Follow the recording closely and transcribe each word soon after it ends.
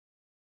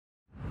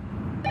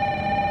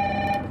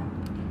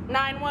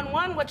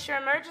911, what's your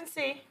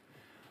emergency?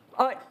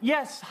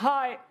 Yes,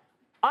 hi.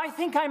 I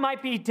think I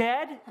might be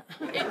dead.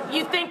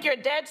 You think you're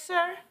dead,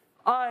 sir?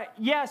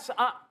 Yes,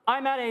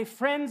 I'm at a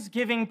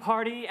Friendsgiving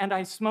party and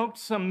I smoked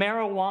some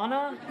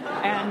marijuana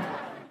and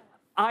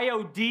I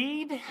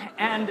OD'd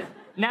and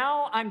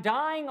now I'm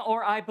dying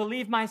or I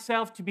believe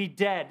myself to be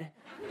dead.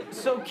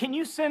 So can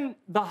you send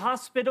the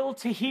hospital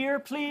to here,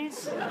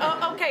 please?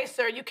 Okay,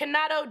 sir, you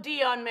cannot OD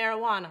on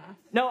marijuana.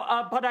 No,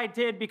 but I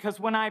did because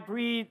when I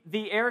breathe,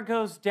 the air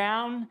goes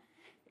down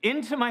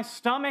into my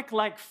stomach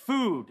like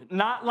food,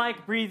 not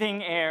like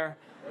breathing air.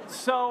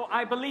 So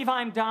I believe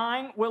I'm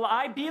dying. Will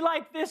I be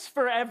like this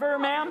forever,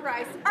 ma'am?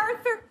 Christ.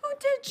 Arthur, who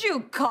did you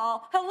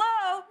call?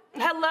 Hello?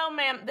 Hello,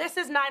 ma'am. This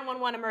is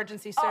 911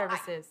 emergency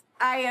services.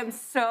 I am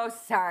so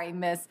sorry,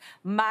 miss.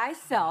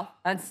 Myself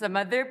and some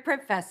other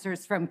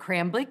professors from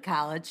Cranbley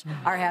College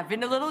are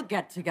having a little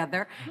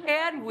get-together,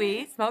 and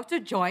we smoked a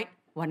joint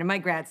one of my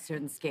grad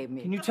students gave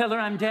me. Can you tell her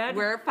I'm dead?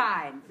 We're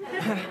fine.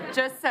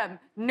 Just some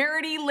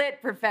nerdy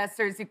lit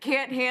professors who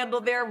can't handle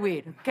their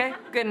weed, okay?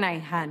 Good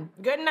night, hon.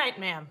 Good night,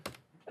 ma'am.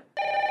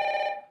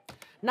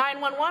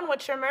 911,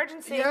 what's your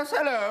emergency? Yes,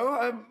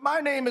 hello. My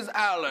name is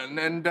Alan,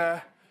 and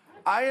I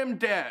am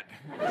dead.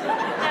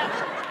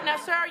 Now,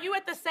 sir, are you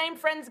at the same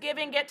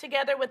Friendsgiving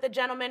get-together with the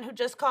gentleman who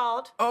just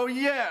called? Oh,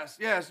 yes,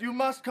 you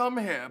must come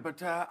here,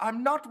 but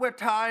I'm not where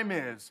time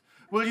is.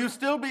 Will you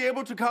still be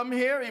able to come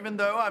here, even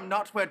though I'm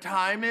not where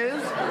time is?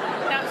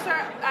 Now,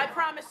 sir, I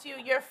promise you,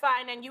 you're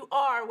fine, and you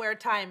are where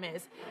time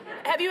is.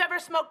 Have you ever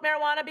smoked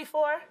marijuana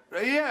before?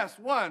 Yes,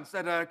 once,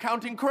 at a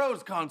Counting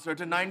Crows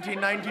concert in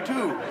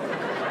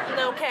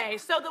 1992. Okay,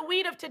 so the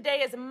weed of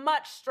today is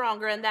much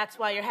stronger, and that's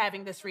why you're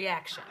having this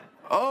reaction.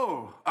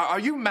 Oh,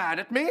 are you mad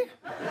at me?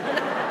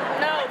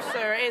 No,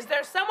 sir. Is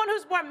there someone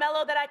who's more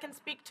mellow that I can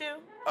speak to?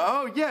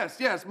 Oh,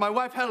 yes, my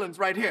wife Helen's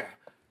right here.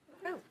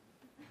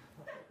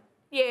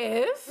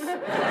 Yes?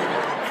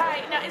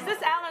 Hi, now, is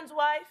this Alan's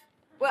wife?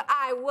 Well,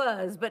 I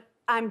was, but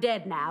I'm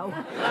dead now.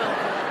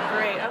 Oh,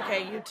 great.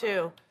 Okay, you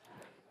too.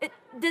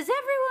 Does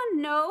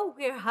everyone know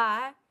we're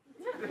high?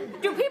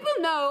 Do people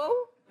know?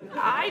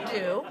 I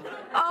do.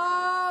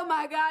 Oh,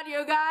 my God,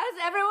 you guys,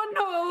 everyone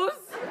knows.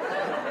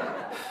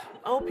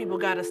 Old people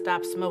gotta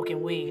stop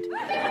smoking weed.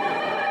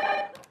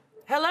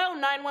 Hello,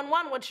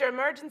 911, what's your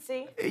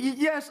emergency?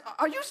 Yes,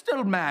 are you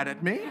still mad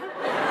at me?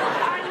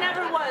 I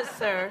never was,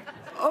 sir.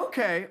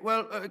 Okay,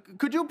 well,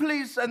 could you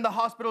please send the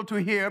hospital to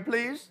here,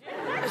 please?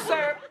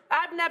 Sir,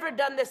 I've never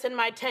done this in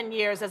my 10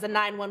 years as a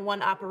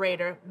 911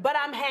 operator, but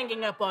I'm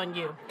hanging up on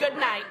you. Good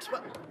night.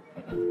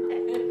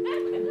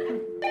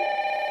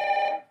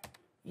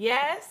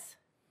 Yes?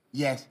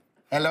 Yes.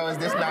 Hello, is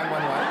this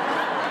 911?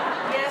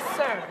 Yes,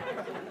 sir.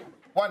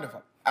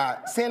 Wonderful.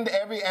 Send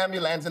every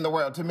ambulance in the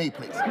world to me,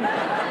 please.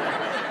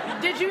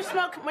 Did you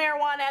smoke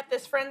marijuana at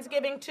this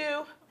Friendsgiving,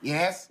 too?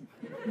 Yes,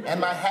 and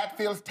my hat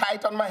feels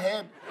tight on my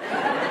head.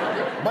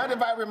 But if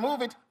I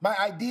remove it, my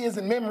ideas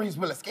and memories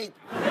will escape.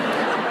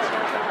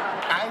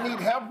 I need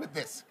help with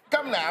this.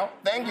 Come now.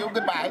 Thank you.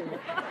 Goodbye.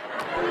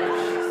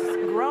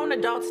 Grown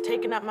adults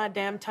taking up my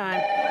damn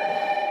time.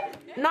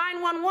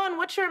 911,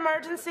 what's your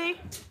emergency?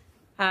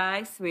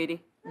 Hi,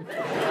 sweetie.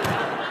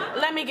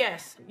 Let me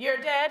guess. You're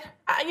dead?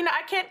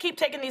 I can't keep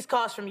taking these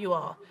calls from you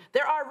all.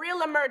 There are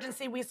real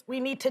emergencies we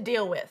need to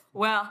deal with.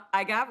 Well,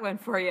 I got one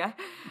for you.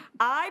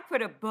 I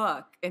put a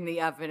book in the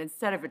oven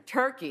instead of a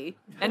turkey,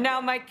 and now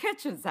my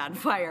kitchen's on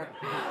fire.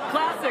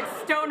 Classic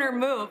stoner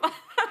move.